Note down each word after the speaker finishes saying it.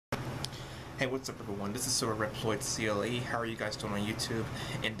Hey, what's up everyone? This is Silver Reploid CLE. How are you guys doing on YouTube?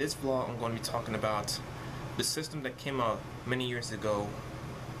 In this vlog, I'm going to be talking about the system that came out many years ago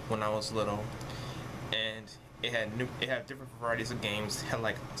when I was little, and it had different varieties of games. It had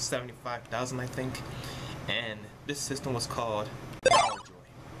like 75,000, I think, and this system was called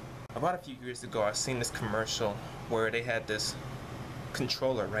PowerJoy. About a few years ago, I seen this commercial where they had this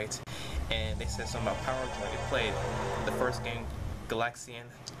controller, right? And they said something about PowerJoy. They played the first game, Galaxian.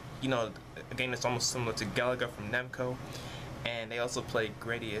 You know, a game that's almost similar to Galaga from Namco, and they also played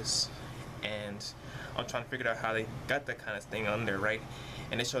Gradius, and I'm trying to figure out how they got that kind of thing on there, right?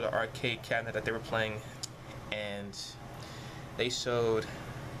 And they showed the arcade cabinet that they were playing, and they showed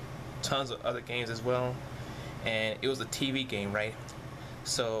tons of other games as well, and it was a TV game, right?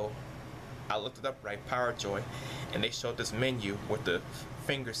 So I looked it up, right, PowerJoy, and they showed this menu with the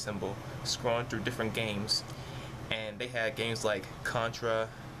finger symbol scrolling through different games, and they had games like Contra,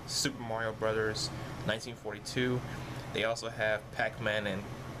 Super Mario Brothers, 1942. They also have Pac-Man and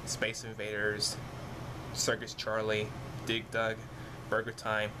Space Invaders, Circus Charlie, Dig Dug, Burger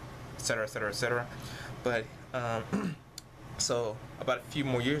Time, etc., etc., etc. But so about a few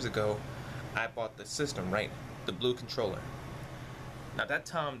more years ago, I bought the system, right, the blue controller. Now that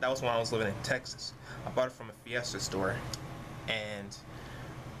time, that was when I was living in Texas. I bought it from a Fiesta store, and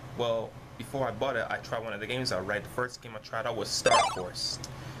well, before I bought it, I tried one of the games out, right? The first game I tried out was Star Force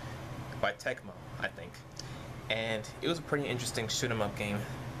by Tecmo, I think, and it was a pretty interesting shoot 'em up game.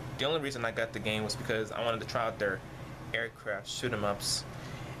 The only reason I got the game was because I wanted to try out their aircraft shoot 'em ups,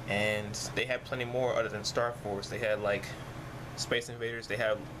 and they had plenty more other than Star Force. They had like Space Invaders, they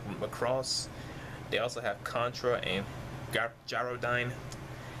have Macross, they also have Contra and Gyrodyne,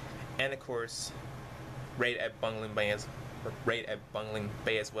 and of course Raid at Bungling Bay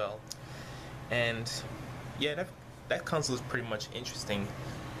as well. And yeah, that console is pretty much interesting,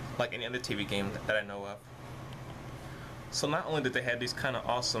 like any other TV game that I know of. So not only did they have these kind of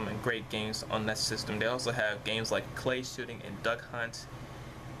awesome and great games on that system, they also have games like Clay Shooting and Duck Hunt,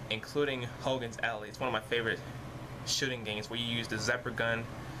 including Hogan's Alley. It's one of my favorite shooting games where you use the Zephyr gun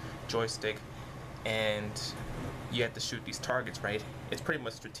joystick and you have to shoot these targets, right? It's pretty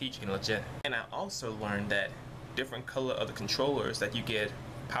much strategic and legit. And I also learned that different color of the controllers that you get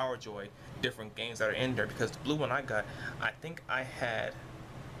PowerJoy, different games that are in there, because the blue one I got, I think I had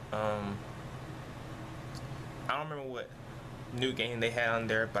I don't remember what new game they had on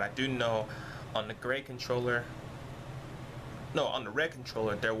there, but I do know on the gray controller, no, on the red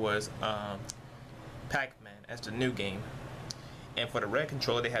controller there was Pac-Man as the new game, and for the red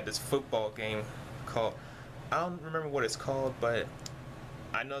controller they had this football game called, I don't remember what it's called, but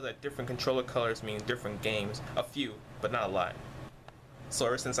I know that different controller colors mean different games, a few, but not a lot. So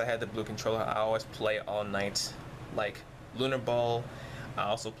ever since I had the blue controller, I always play all night, like Lunar Ball. I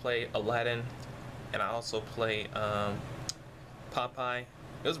also play Aladdin, and I also play Popeye.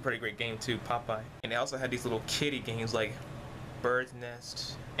 It was a pretty great game too, Popeye. And they also had these little kiddie games like Bird's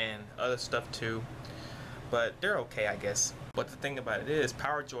Nest and other stuff too, but they're okay, I guess. But the thing about it is,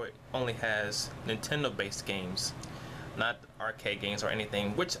 PowerJoy only has Nintendo-based games, not arcade games or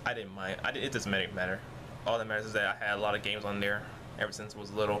anything, which I didn't mind. It doesn't matter. All that matters is that I had a lot of games on there ever since I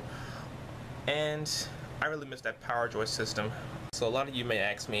was little, and I really miss that PowerJoy system. So a lot of you may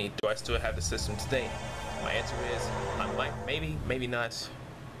ask me, do I still have the system today? My answer is, I might, maybe not.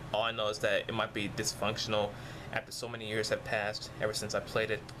 All I know is that it might be dysfunctional after so many years have passed ever since I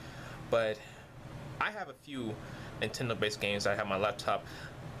played it. But I have a few Nintendo-based games that I have on my laptop,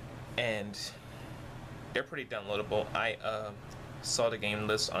 and they're pretty downloadable. I saw the game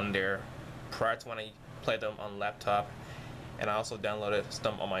list on there prior to when I played them on laptop, and I also downloaded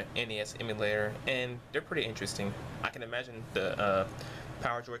some on my NES emulator, and they're pretty interesting. I can imagine the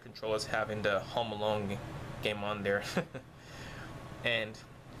PowerJoy controllers having the Home Alone game on there. And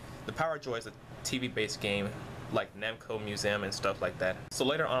the PowerJoy is a TV-based game like Namco Museum and stuff like that. So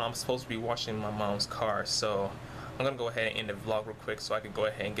later on, I'm supposed to be washing my mom's car, so I'm gonna go ahead and end the vlog real quick so I can go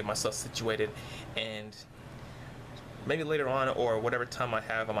ahead and get myself situated, and maybe later on, or whatever time I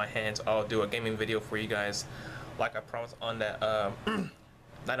have on my hands, I'll do a gaming video for you guys, like I promised on that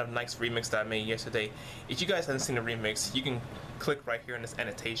Night of Nights remix that I made yesterday. If you guys haven't seen the remix, you can click right here in this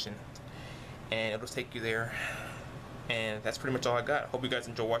annotation and it'll take you there. And that's pretty much all I got. Hope you guys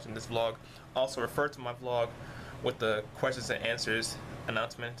enjoy watching this vlog. Also refer to my vlog with the questions and answers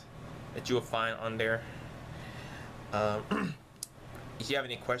announcement that you will find on there. If you have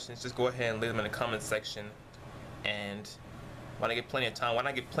any questions, just go ahead and leave them in the comment section, and when I get plenty of time, when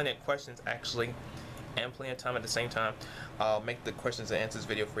I get plenty of questions actually, and plenty of time at the same time, I'll make the questions and answers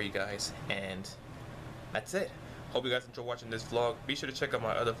video for you guys, and that's it. Hope you guys enjoy watching this vlog. Be sure to check out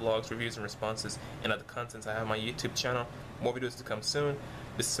my other vlogs, reviews, and responses, and other contents I have on my YouTube channel. More videos to come soon.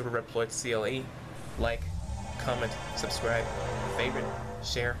 This is Super Reploid CLE. Like, comment, subscribe, favorite,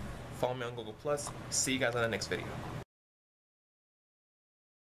 share, follow me on Google+. See you guys on the next video.